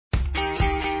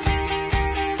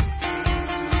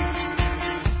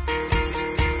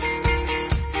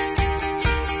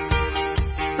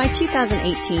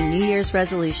2018 New Year's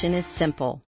resolution is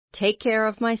simple. Take care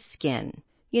of my skin.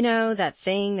 You know, that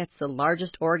thing that's the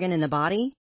largest organ in the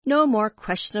body? No more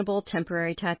questionable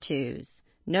temporary tattoos.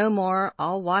 No more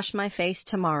I'll wash my face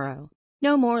tomorrow.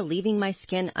 No more leaving my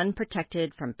skin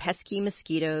unprotected from pesky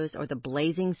mosquitoes or the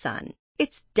blazing sun.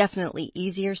 It's definitely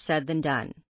easier said than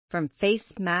done. From face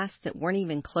masks that weren't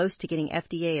even close to getting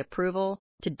FDA approval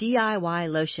to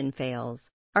DIY lotion fails,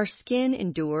 our skin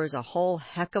endures a whole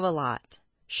heck of a lot.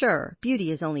 Sure,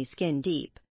 beauty is only skin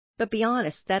deep, but beyond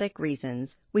aesthetic reasons,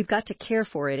 we've got to care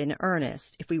for it in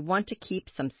earnest if we want to keep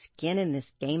some skin in this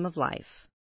game of life.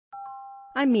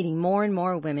 I'm meeting more and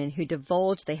more women who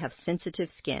divulge they have sensitive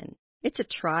skin. It's a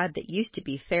tribe that used to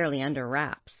be fairly under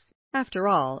wraps. After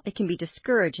all, it can be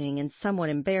discouraging and somewhat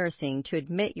embarrassing to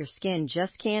admit your skin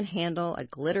just can't handle a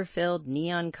glitter-filled,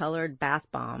 neon-colored bath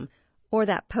bomb or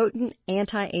that potent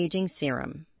anti-aging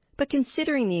serum. But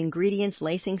considering the ingredients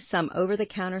lacing some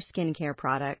over-the-counter skincare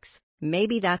products,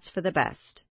 maybe that's for the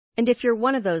best. And if you're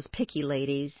one of those picky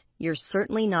ladies, you're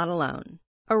certainly not alone.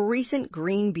 A recent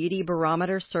Green Beauty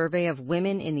Barometer survey of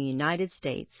women in the United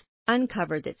States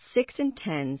uncovered that 6 in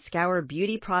 10 scour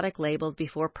beauty product labels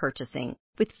before purchasing,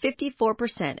 with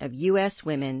 54% of U.S.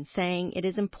 women saying it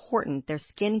is important their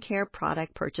skincare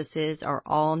product purchases are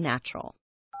all natural.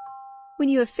 When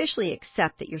you officially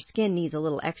accept that your skin needs a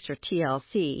little extra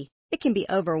TLC, it can be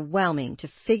overwhelming to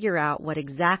figure out what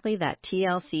exactly that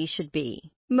TLC should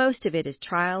be. Most of it is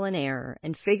trial and error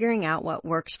and figuring out what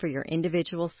works for your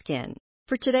individual skin.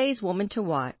 For today's Woman to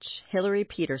Watch, Hillary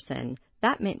Peterson,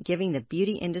 that meant giving the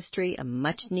beauty industry a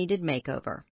much-needed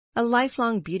makeover. A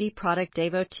lifelong beauty product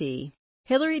devotee,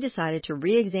 Hillary decided to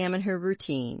re-examine her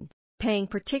routine, paying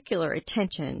particular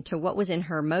attention to what was in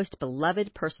her most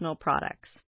beloved personal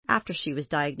products, after she was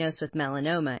diagnosed with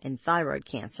melanoma and thyroid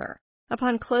cancer.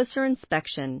 Upon closer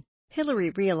inspection, Hillary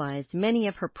realized many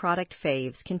of her product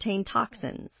faves contained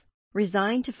toxins.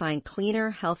 Resigned to find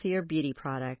cleaner, healthier beauty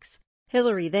products,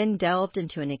 Hillary then delved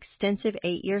into an extensive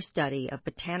 8-year study of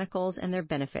botanicals and their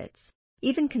benefits,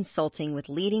 even consulting with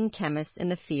leading chemists in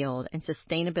the field and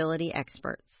sustainability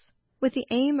experts. With the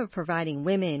aim of providing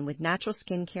women with natural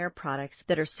skincare products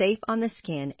that are safe on the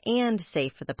skin and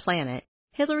safe for the planet,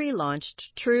 Hillary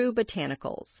launched True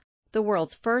Botanicals, the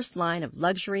world's first line of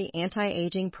luxury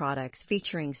anti-aging products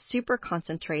featuring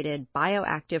super-concentrated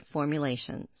bioactive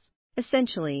formulations.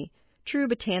 Essentially, True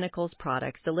Botanicals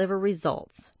products deliver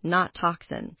results, not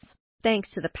toxins, thanks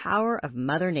to the power of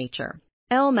Mother Nature.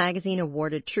 Elle magazine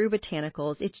awarded True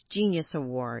Botanicals its Genius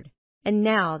Award, and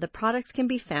now the products can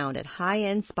be found at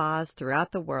high-end spas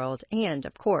throughout the world and,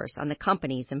 of course, on the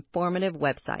company's informative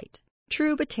website.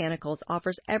 True Botanicals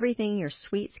offers everything your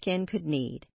sweet skin could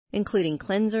need, including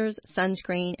cleansers,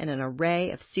 sunscreen, and an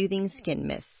array of soothing skin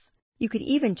mists. You could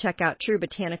even check out True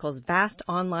Botanicals' vast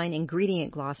online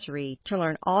ingredient glossary to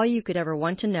learn all you could ever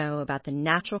want to know about the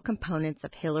natural components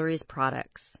of Hillary's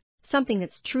products. Something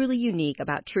that's truly unique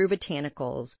about True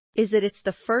Botanicals is that it's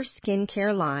the first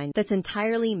skincare line that's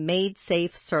entirely Made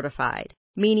Safe certified,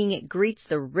 meaning it greets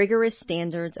the rigorous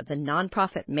standards of the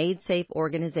nonprofit Made Safe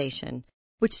organization,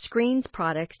 which screens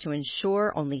products to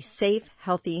ensure only safe,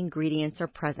 healthy ingredients are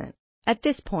present. At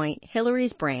this point,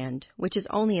 Hillary's brand, which is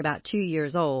only about 2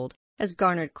 years old, has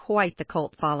garnered quite the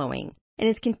cult following and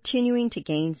is continuing to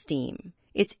gain steam.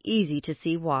 It's easy to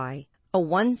see why. A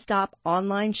one-stop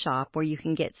online shop where you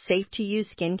can get safe-to-use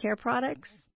skincare products?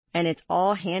 And it's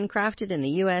all handcrafted in the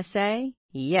USA?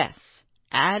 Yes.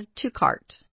 Add to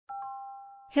cart.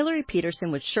 Hillary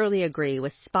Peterson would surely agree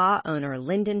with spa owner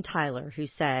Lyndon Tyler, who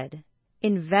said,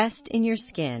 "Invest in your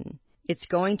skin. It's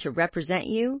going to represent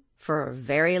you for a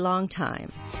very long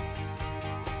time."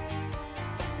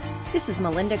 This is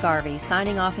Melinda Garvey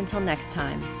signing off until next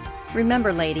time.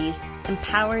 Remember, ladies,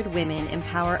 empowered women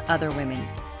empower other women.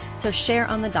 So share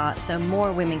on the dot so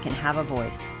more women can have a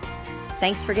voice.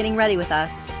 Thanks for getting ready with us.